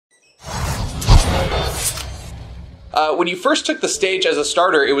When you first took the stage as a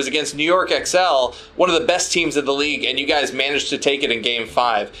starter, it was against NYXL, one of the best teams in the league, and you guys managed to take it in Game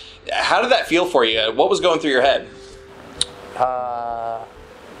 5. How did that feel for you? What was going through your head?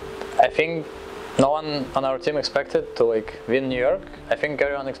 I think no one on our team expected to win New York. I think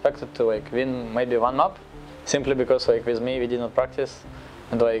everyone expected to win maybe one map, simply because with me we did not practice,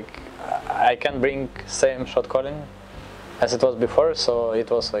 and I can bring same shot calling as it was before, so it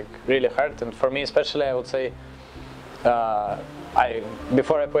was really hard. And for me especially, I would say,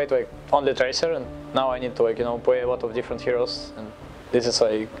 before I played only Tracer, and now I need to play a lot of different heroes, and this is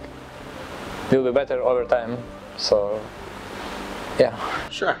will be better over time. So yeah.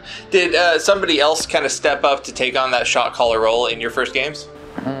 Sure. Did somebody else kind of step up to take on that shot caller role in your first games?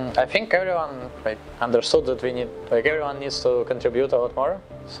 I think everyone understood that we need everyone needs to contribute a lot more.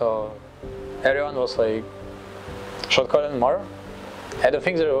 So everyone was shot calling more. I don't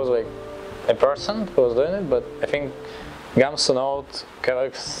think there was a person who was doing it, but I think Gamsu, Note,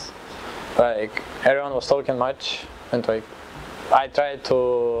 Kellex, everyone was talking much, and I tried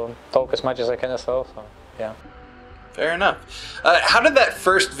to talk as much as I can as well. So yeah. Fair enough. How did that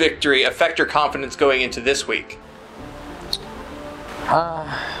first victory affect your confidence going into this week?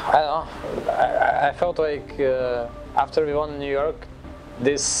 I don't know. I felt after we won New York,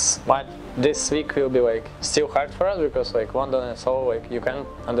 this week will be still hard for us, because London and so you can't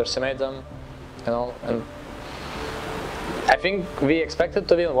underestimate them, and I think we expected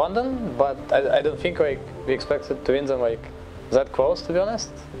to win London, but I don't think we expected to win them that close, to be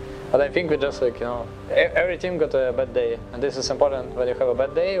honest. But I think we just every team got a bad day, and this is important when you have a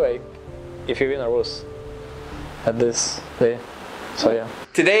bad day, if you win or lose at this day. So yeah.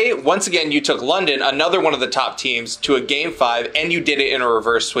 Today, once again, you took London, another one of the top teams, to a Game 5, and you did it in a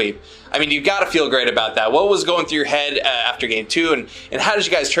reverse sweep. I mean, you've got to feel great about that. What was going through your head after Game 2, and how did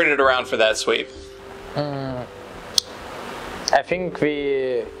you guys turn it around for that sweep? I think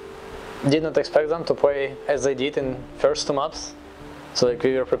we did not expect them to play as they did in first 2 maps. So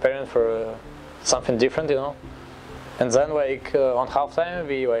we were preparing for something different, And then on halftime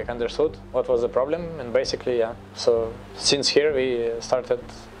we understood what was the problem, and basically yeah. So since here we started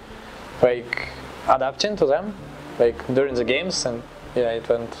adapting to them during the games, and yeah, it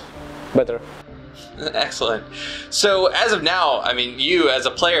went better. Excellent. So as of now, I mean, you as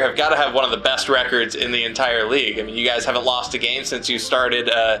a player have got to have one of the best records in the entire league. I mean, you guys haven't lost a game since you started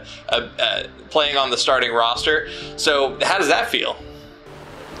playing on the starting roster. So how does that feel?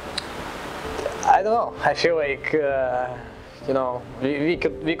 I don't know. I feel we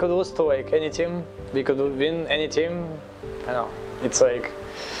could lose to any team. We could win any team. I know. It's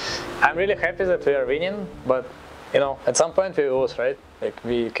I'm really happy that we are winning, but at some point we will lose, right?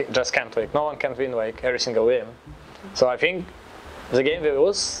 We just can't. No one can win every single game. So I think the game we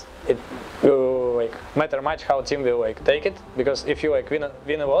lose, it will matter much how team will take it, because if you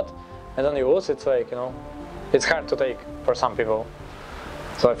win a lot and then you lose, it's it's hard to take for some people.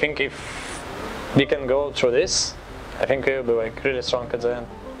 So I think if we can go through this, I think we will be really strong at the end.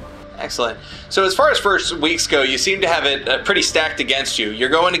 Excellent. So as far as first weeks go, you seem to have it pretty stacked against you. You're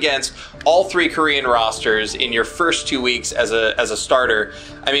going against all 3 Korean rosters in your first 2 weeks as a starter.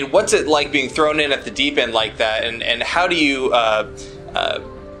 I mean, what's it like being thrown in at the deep end like that, and how do you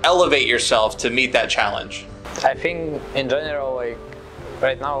elevate yourself to meet that challenge? I think in general,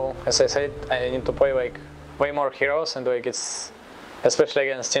 right now, as I said, I need to play way more heroes, and it's especially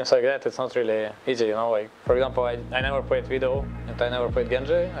against teams like that, it's not really easy, for example, I never played Widow, and I never played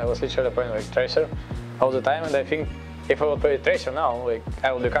Genji. I was literally playing Tracer all the time, and I think if I would play Tracer now,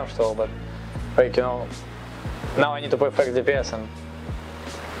 I would be comfortable, but now I need to play flex DPS, and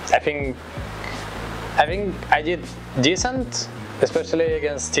I think I did decent, especially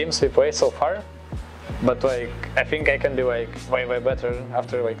against teams we play so far. But I think I can be way better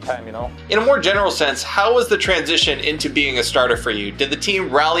after time, In a more general sense, how was the transition into being a starter for you? Did the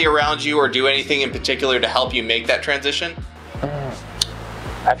team rally around you or do anything in particular to help you make that transition?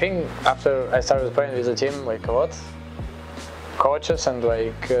 I think after I started playing with the team a lot, coaches and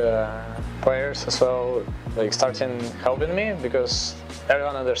players as well starting helping me, because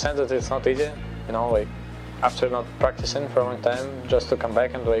everyone understands that it's not easy, after not practicing for a long time, just to come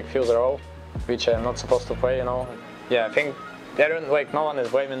back and feel the role, which I'm not supposed to play, Yeah, I think everyone, no one is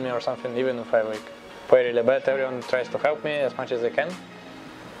blaming me or something, even if I play really bad. Everyone tries to help me as much as they can.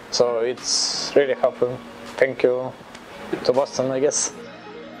 So it's really helpful. Thank you to Boston, I guess.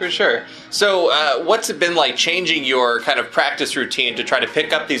 For sure. So what's it been like changing your kind of practice routine to try to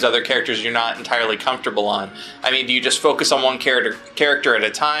pick up these other characters you're not entirely comfortable on? I mean, do you just focus on one character at a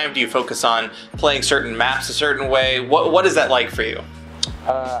time? Do you focus on playing certain maps a certain way? What is that like for you?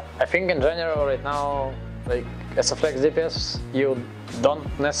 I think in general right now, like as a flex DPS, you don't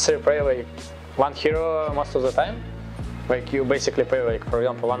necessarily play like one hero most of the time. Like you basically play like, for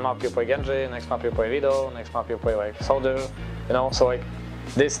example, one map you play Genji, next map you play Widow, next map you play like Soldier, you know. So like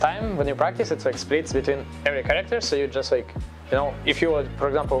this time when you practice, it's like splits between every character. So you just like, you know, if you would, for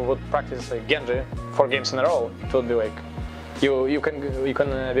example, would practice like Genji 4 games in a row, it would be like you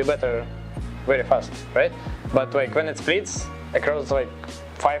can be better very fast, right? But like when it splits across like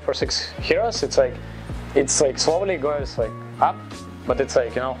 5 or 6 heroes, it's like slowly goes like up, but it's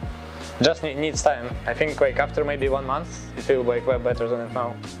like, you know, just needs time. I think like after maybe 1 month, it will be like way better than it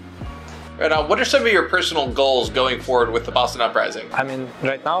now. Right now, what are some of your personal goals going forward with the Boston Uprising? I mean,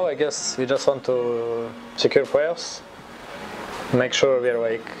 right now, I guess we just want to secure playoffs, make sure we're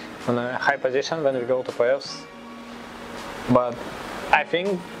like in a high position when we go to playoffs. But I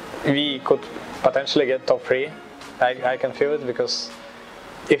think we could potentially get top 3. I can feel it, because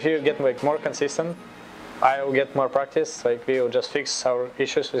if you get like more consistent, I will get more practice. Like we will just fix our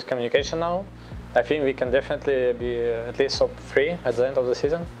issues with communication now. I think we can definitely be at least top 3 at the end of the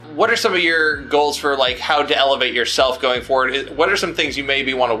season. What are some of your goals for like how to elevate yourself going forward? What are some things you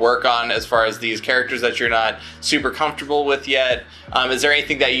maybe want to work on as far as these characters that you're not super comfortable with yet? Is there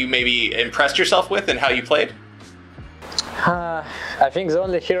anything that you maybe impressed yourself with and how you played? I think the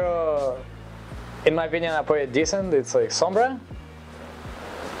only hero, in my opinion, I played decent, it's like Sombra.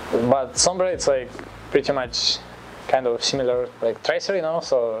 But Sombra, it's like pretty much kind of similar like Tracer, you know,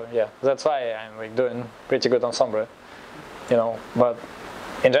 so yeah, that's why I'm like doing pretty good on Sombra, you know. But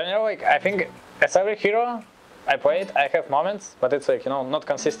in general, like I think as every hero I played, I have moments, but it's like, you know, not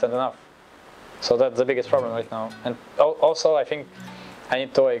consistent enough. So that's the biggest problem right now. And also I think I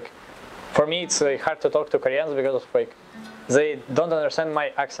need to like, for me it's like hard to talk to Koreans because of like they don't understand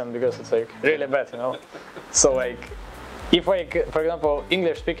my accent, because it's like really bad, you know. So like if like, for example,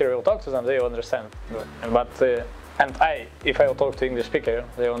 English speaker will talk to them, they will understand. But if I will talk to English speaker,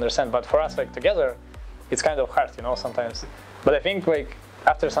 they will understand. But for us, like together, it's kind of hard, you know, sometimes. But I think like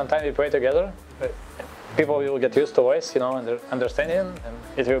after some time we play together, people will get used to voice, you know, and understanding, and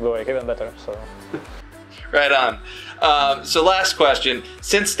it will be like even better. So. Right on. So last question: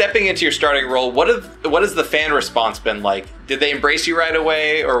 since stepping into your starting role, what has the fan response been like? Did they embrace you right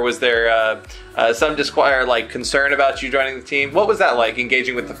away, or was there some disquiet like concern about you joining the team? What was that like,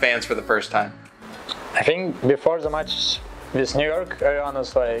 engaging with the fans for the first time? I think before the match with New York, everyone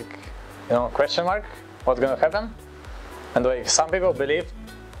was like, you know, question mark, what's gonna happen? And like some people believed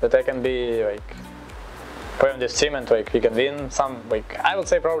that I can be like play on this team and like we can win. Some, like I would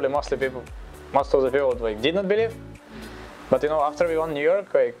say probably most of the people like did not believe. But you know, after we won New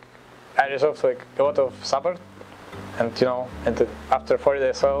York, like I received like a lot of support, and you know, and after 40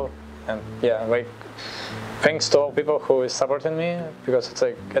 days so, and yeah, like thanks to all people who is supporting me, because it's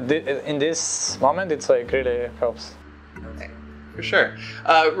like in this moment it's like really helps. Okay, for sure.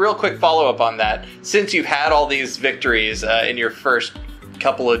 Real quick follow-up on that. Since you've had all these victories in your first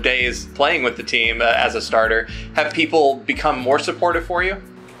couple of days playing with the team as a starter, have people become more supportive for you?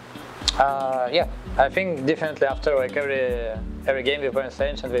 Yeah, I think definitely after like every game we play on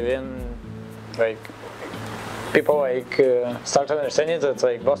stage and we win, like people like start understanding that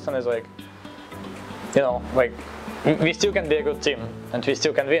like Boston is like, you know, like we still can be a good team and we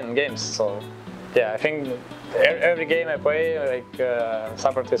still can win games. So yeah, I think every game I play, like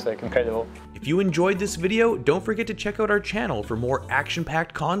support is like incredible. If you enjoyed this video, don't forget to check out our channel for more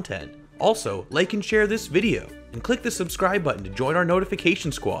action-packed content. Also, like and share this video, and click the subscribe button to join our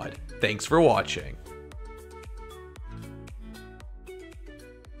notification squad. Thanks for watching.